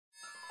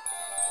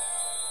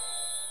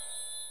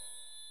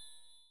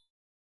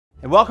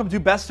And welcome to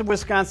Best of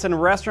Wisconsin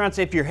Restaurants.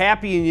 If you're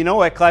happy and you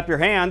know it, clap your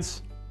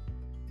hands.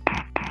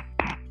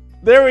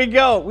 There we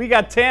go. We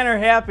got Tanner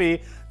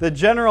Happe, the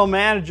General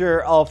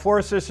Manager of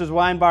Four Sisters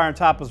Wine Bar and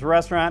Tapas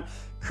Restaurant,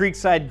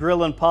 Creekside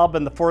Grill and Pub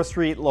in the 4th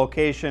Street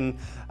location.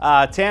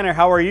 Tanner,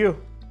 how are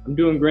you? I'm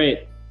doing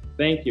great.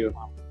 Thank you.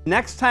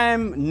 Next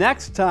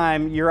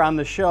time you're on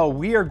the show,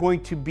 we are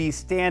going to be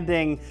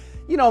standing,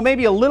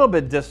 maybe a little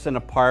bit distant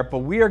apart, but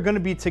we are going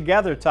to be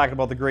together talking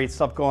about the great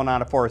stuff going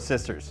on at Four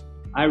Sisters.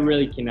 I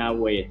really cannot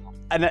wait.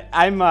 And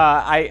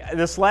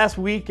this last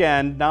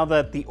weekend, now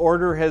that the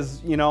order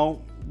has, the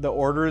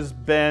order's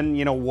been,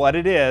 what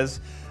it is,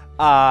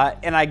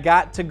 and I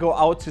got to go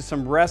out to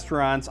some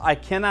restaurants. I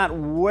cannot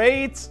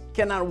wait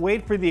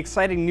for the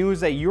exciting news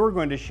that you're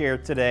going to share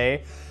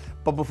today.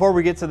 But before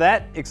we get to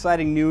that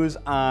exciting news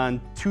on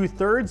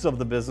 2/3 of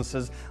the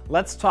businesses,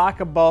 let's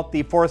talk about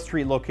the 4th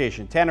Street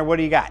location. Tanner, what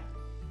do you got?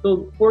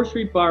 So 4th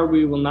Street Bar,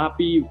 we will not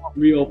be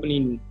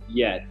reopening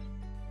yet,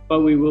 but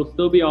we will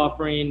still be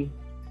offering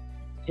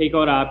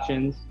takeout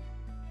options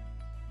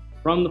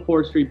from the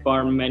 4th Street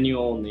Bar menu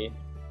only,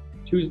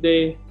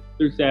 Tuesday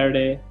through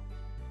Saturday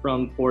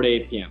from 4 to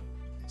 8 p.m.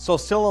 So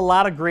still a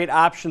lot of great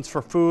options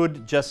for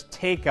food, just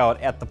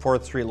takeout at the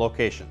 4th Street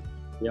location.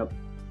 Yep,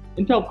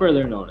 until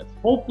further notice.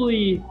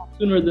 Hopefully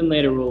sooner than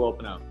later we'll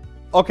open up.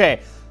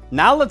 Okay,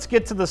 now let's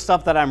get to the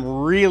stuff that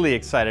I'm really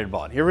excited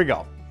about. Here we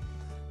go.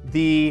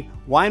 The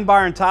Wine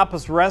Bar and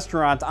Tapas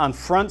Restaurant on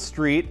Front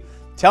Street.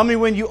 Tell me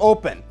when you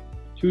open.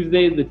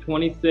 Tuesday the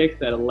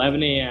 26th at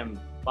 11 a.m.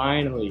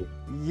 Finally.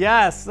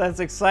 Yes,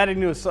 that's exciting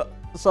news.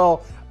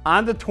 So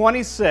on the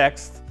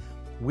 26th,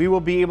 we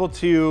will be able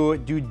to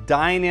do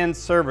dine-in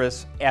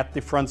service at the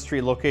Front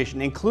Street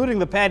location, including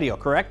the patio,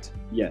 correct?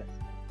 Yes.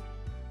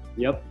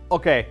 Yep.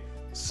 Okay,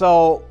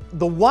 so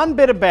the one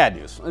bit of bad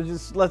news,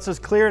 let's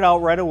just clear it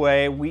out right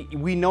away.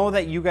 We know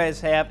that you guys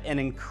have an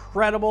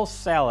incredible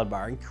salad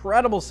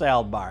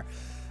bar,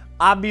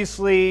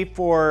 Obviously,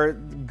 for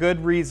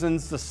good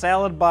reasons, the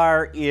salad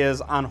bar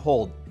is on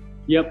hold.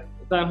 Yep,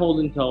 it's on hold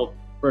until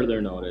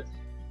further notice,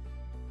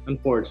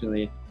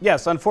 unfortunately.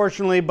 Yes,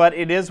 unfortunately, but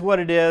it is what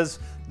it is.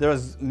 There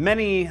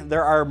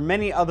are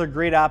many other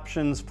great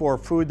options for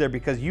food there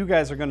because you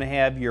guys are going to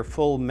have your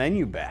full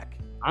menu back.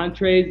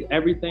 Entrees,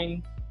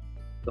 everything,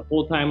 the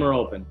whole time we're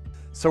open.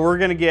 So we're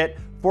going to get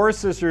Four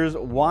Sisters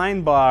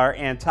Wine Bar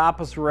and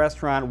Tapas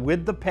Restaurant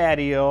with the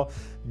patio,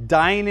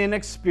 dine-in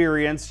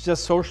experience,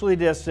 just socially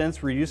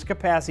distanced, reduced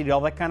capacity,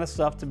 all that kind of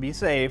stuff to be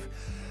safe.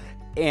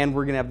 And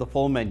we're going to have the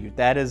full menu.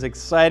 That is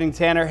exciting,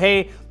 Tanner.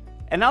 Hey,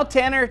 and now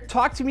Tanner,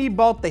 talk to me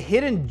about the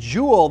hidden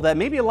jewel that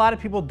maybe a lot of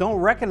people don't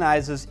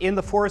recognize is in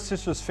the Four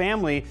Sisters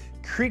family,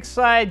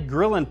 Creekside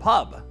Grill and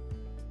Pub.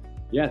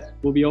 Yes,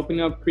 we'll be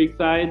opening up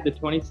Creekside the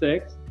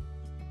 26th.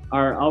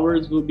 Our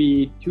hours will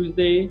be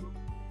Tuesday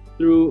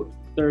through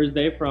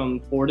Thursday from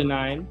 4 to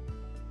 9,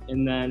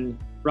 and then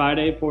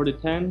Friday 4 to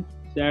 10,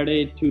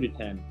 Saturday 2 to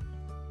 10.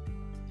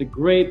 It's a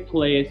great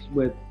place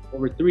with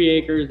over 3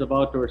 acres of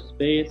outdoor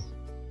space,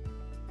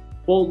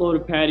 full load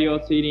of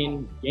patio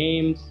seating,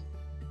 games.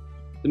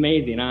 It's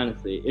amazing,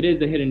 honestly. It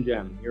is a hidden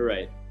gem, you're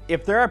right.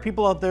 If there are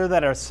people out there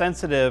that are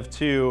sensitive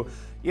to,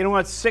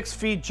 6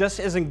 feet just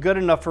isn't good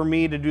enough for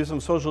me to do some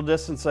social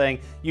distancing,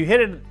 he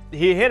hit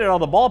it on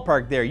the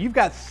ballpark there. You've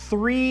got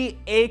 3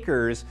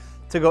 acres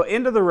to go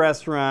into the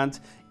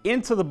restaurant,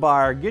 into the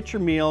bar, get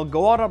your meal,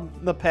 go out on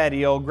the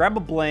patio, grab a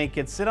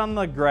blanket, sit on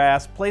the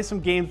grass, play some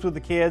games with the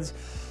kids,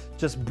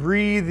 just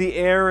breathe the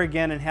air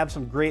again and have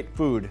some great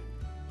food.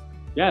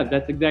 Yeah,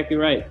 that's exactly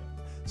right.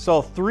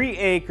 So 3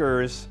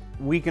 acres,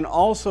 we can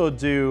also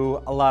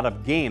do a lot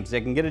of games.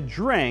 I can get a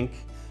drink,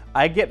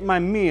 I get my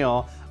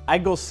meal, I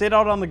go sit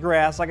out on the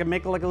grass, I can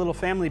make like a little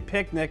family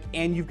picnic,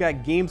 and you've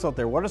got games out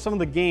there. What are some of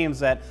the games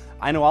that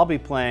I know I'll be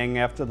playing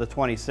after the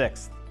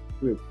 26th?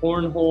 We have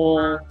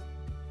cornhole,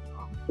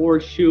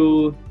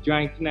 horseshoe,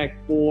 giant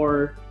connect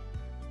 4.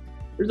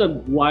 There's a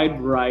wide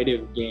variety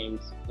of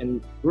games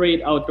and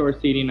great outdoor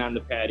seating on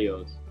the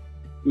patios.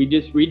 We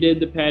just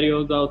redid the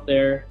patios out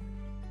there.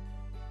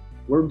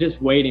 We're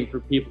just waiting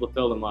for people to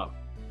fill them up.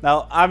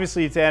 Now,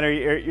 obviously, Tanner,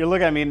 you're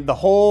looking at me the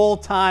whole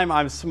time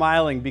I'm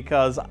smiling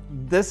because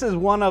this is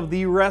one of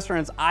the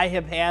restaurants I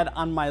have had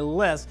on my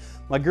list.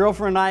 My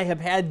girlfriend and I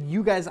have had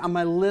you guys on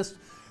my list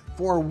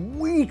for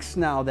weeks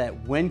now that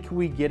when can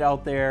we get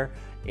out there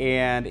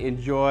and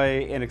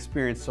enjoy and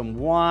experience some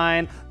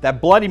wine. That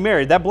Bloody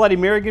Mary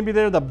gonna be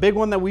there, the big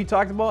one that we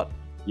talked about?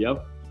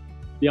 Yep,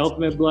 the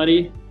Ultimate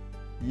Bloody.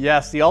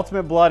 Yes, the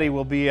Ultimate Bloody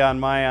will be on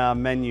my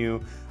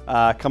menu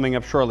coming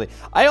up shortly.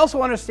 I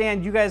also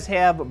understand you guys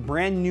have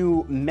brand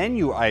new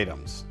menu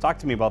items. Talk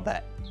to me about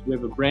that. So we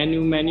have a brand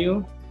new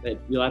menu that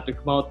you'll have to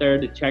come out there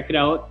to check it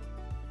out.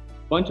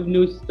 Bunch of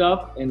new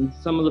stuff and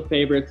some of the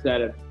favorites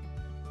that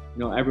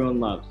everyone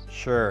loves.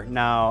 Sure.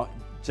 Now,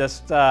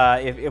 just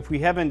if we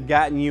haven't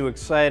gotten you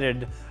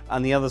excited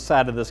on the other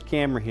side of this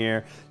camera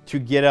here to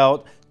get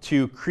out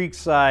to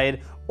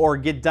Creekside or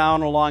get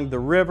down along the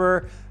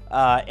river,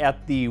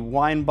 at the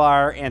Wine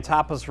Bar and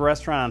Tapas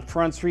Restaurant on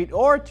Front Street,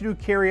 or to do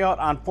carry out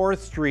on 4th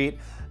Street,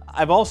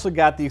 I've also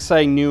got the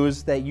exciting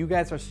news that you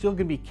guys are still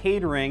going to be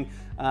catering.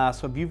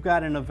 So if you've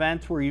got an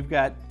event where you've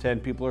got 10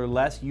 people or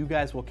less, you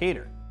guys will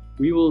cater.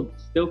 We will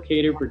still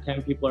cater for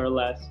 10 people or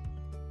less.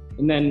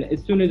 And then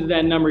as soon as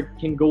that number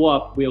can go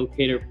up, we'll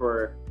cater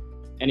for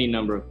any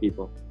number of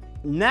people.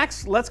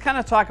 Next, let's kind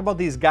of talk about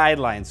these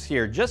guidelines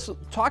here. Just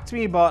talk to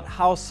me about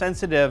how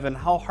sensitive and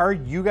how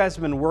hard you guys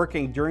have been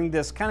working during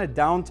this kind of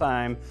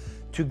downtime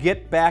to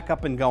get back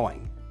up and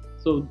going.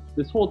 So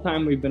this whole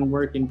time we've been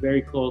working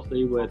very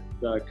closely with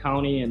the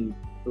county and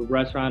the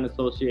restaurant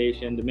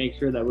association to make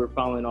sure that we're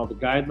following all the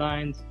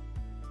guidelines,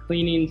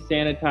 cleaning,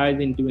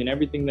 sanitizing, doing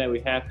everything that we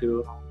have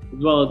to, as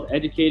well as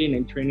educating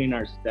and training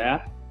our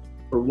staff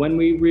for when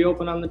we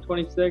reopen on the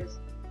 26th.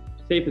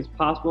 Safe as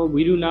possible.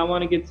 We do not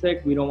want to get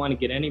sick. We don't want to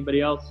get anybody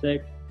else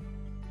sick,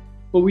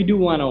 but we do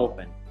want to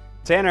open.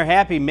 Tanner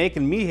Happe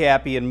making me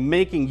happy and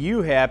making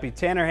you happy.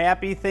 Tanner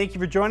Happe, thank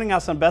you for joining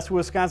us on Best of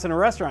Wisconsin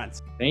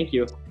Restaurants. Thank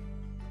you.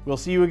 We'll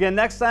see you again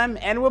next time,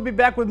 and we'll be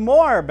back with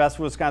more Best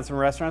of Wisconsin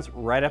Restaurants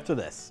right after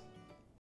this.